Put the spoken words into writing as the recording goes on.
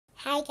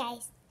Hi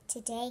guys,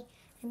 today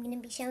I'm going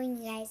to be showing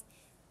you guys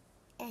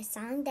a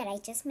song that I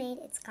just made.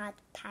 It's called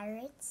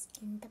Pirates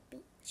in the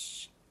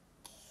Beach.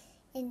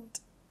 And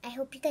I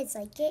hope you guys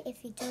like it.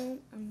 If you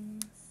don't,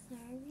 I'm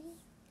sorry.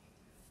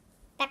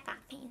 Back off,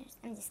 painters.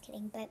 I'm just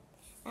kidding. But,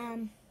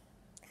 what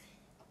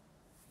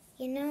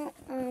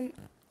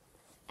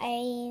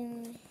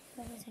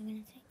was I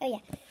going to say? Oh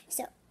yeah,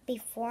 so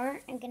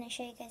before I'm going to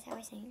show you guys how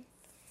I sing,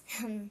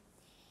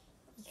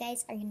 you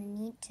guys are going to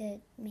need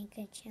to make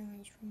a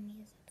challenge for me,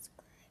 a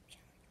subscribe challenge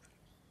for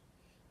me.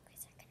 You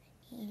guys are going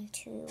to need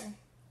to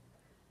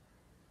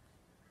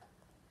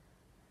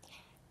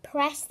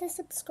press the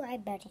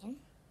subscribe button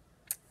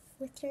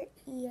with your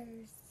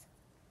ears.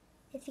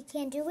 If you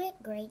can do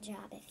it, great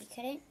job. If you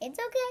couldn't, it's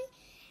okay.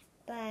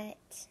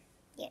 But,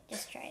 yeah,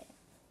 just try it.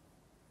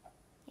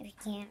 If you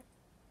can't,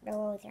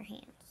 roll with your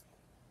hands.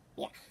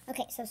 Yeah.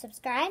 Okay, so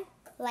subscribe,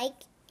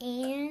 like,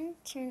 and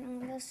turn on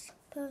the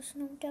post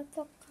notifications.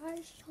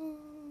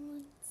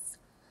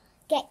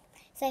 Okay,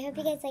 so I hope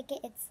you guys like it.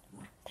 It's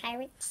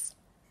Pirates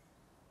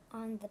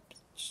on the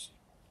Beach.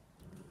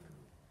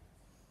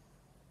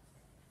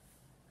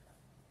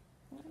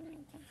 Oh my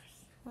gosh.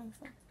 One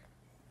sec.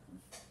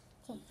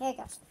 Okay, here it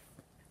goes.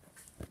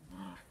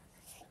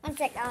 1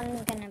 sec,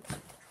 I'm gonna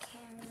put the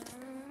camera.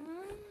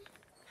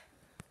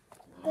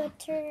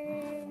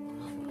 Butter.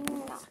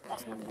 No,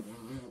 that's not good.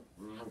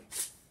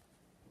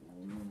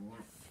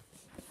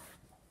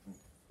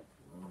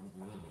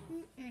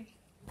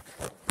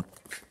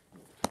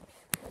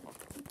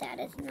 That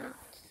is not.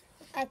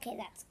 Okay,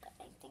 that's good,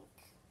 I think.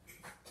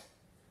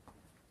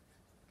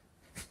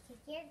 So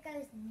here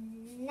goes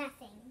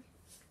nothing.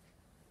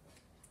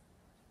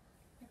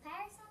 The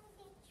Pirates on the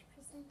Beach,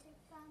 presented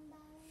from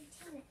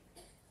Valentina.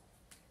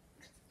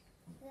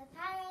 The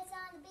pirates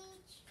on the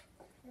beach,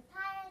 the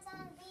pirates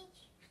on the beach,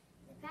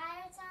 the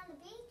pirates on the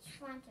beach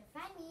want to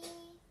find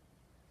me.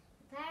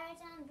 The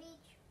pirates on the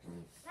beach,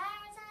 the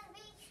pirates on the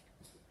beach,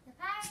 the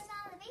pirates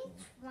on the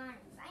beach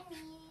want to find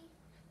me.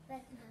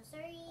 But no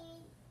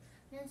siree,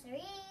 no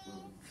siree,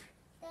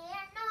 they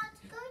are not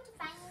going to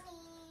find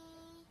me.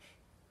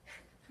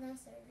 No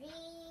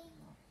siree,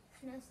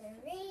 no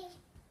siree,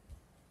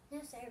 no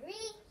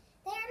siree,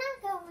 they are not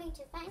going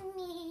to find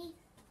me.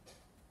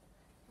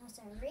 No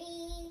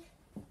siree,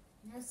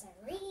 no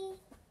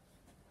siree,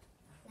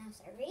 no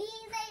siree,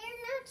 they are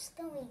not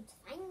going to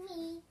find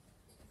me.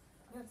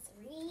 No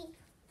siree,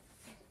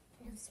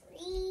 no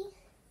siree,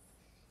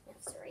 no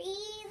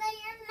siree, they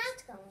are not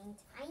going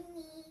to find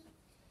me.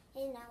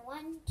 In a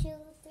 1, 2,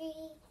 3,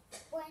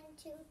 1,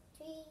 2,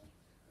 3,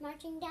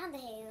 marching down the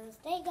hills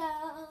they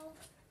go.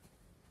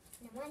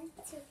 In a 1,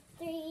 2,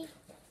 3,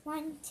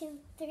 1, 2,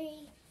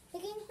 3,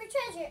 looking for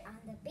treasure on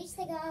the beach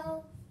they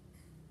go.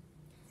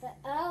 But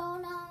oh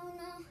no,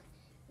 no,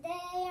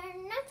 they are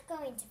not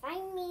going to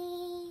find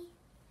me.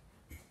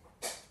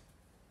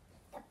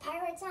 The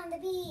pirates on the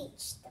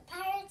beach, the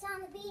pirates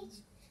on the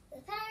beach,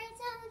 the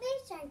pirates on the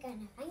beach aren't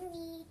gonna find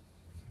me.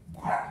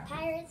 The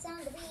pirates on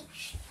the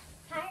beach,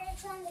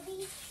 pirates on the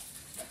beach,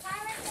 the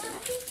pirates on the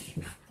beach.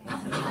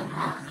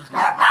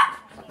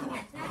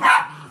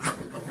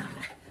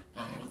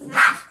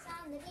 Pirates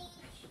on the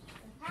beach,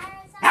 the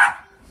pirates on the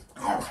beach,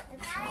 the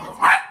pirates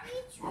on the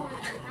beach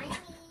want to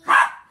find me.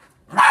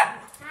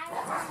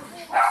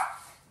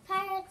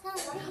 Pirates on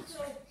the beach,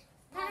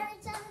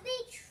 pirates on the beach, pirates on the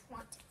beach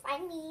want to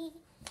find me.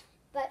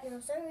 But no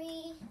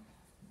siree.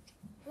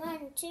 1,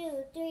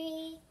 2,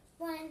 3,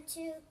 1,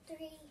 2,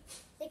 3.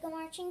 They go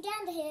marching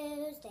down the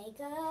hills, they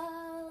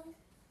go.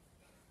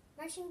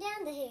 Marching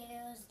down the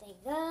hills, they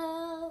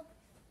go.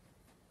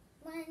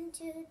 1,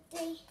 2,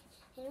 3,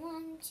 and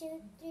 1,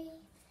 2, 3.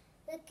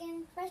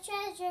 Looking for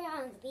treasure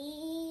on the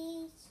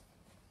beach.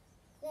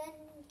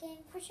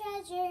 Looking for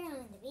treasure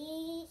on the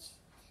beach.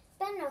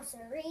 But no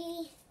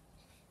siree,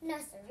 no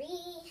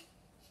siree,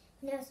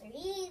 no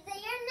siree,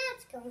 they are not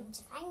going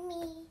to find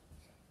me.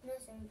 No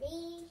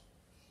siree,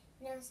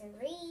 no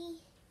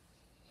siree,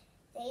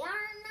 they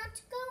are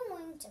not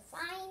going to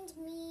find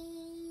me.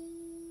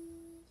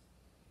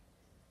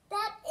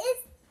 That is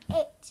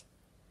it.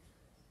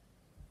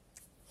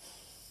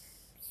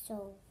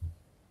 So,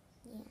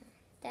 yeah,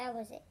 that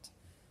was it.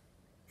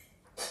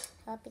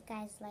 Hope you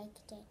guys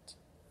liked it.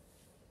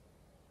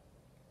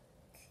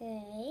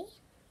 Okay.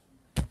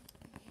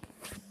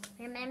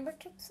 Remember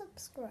to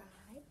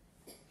subscribe,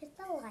 hit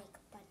the like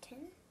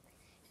button,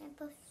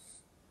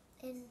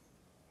 and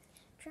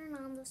turn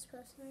on those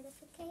post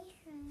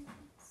notifications.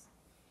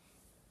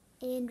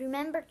 And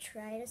remember,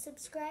 try to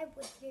subscribe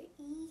with your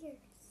ears.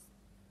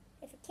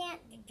 If you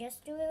can't,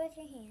 just do it with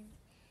your hands.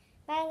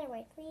 By the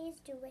way, please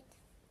do it.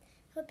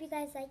 Hope you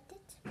guys liked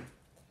it.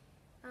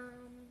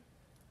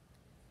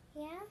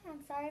 Yeah,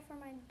 I'm sorry for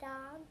my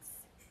dogs.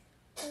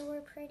 They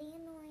were pretty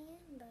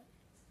annoying, but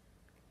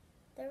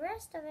the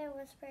rest of it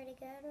was pretty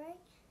good, right?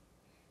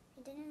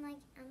 I didn't like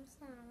it, I'm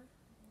sorry.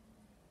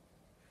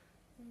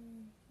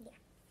 Yeah.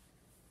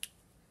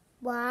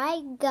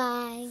 Bye,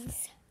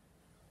 guys.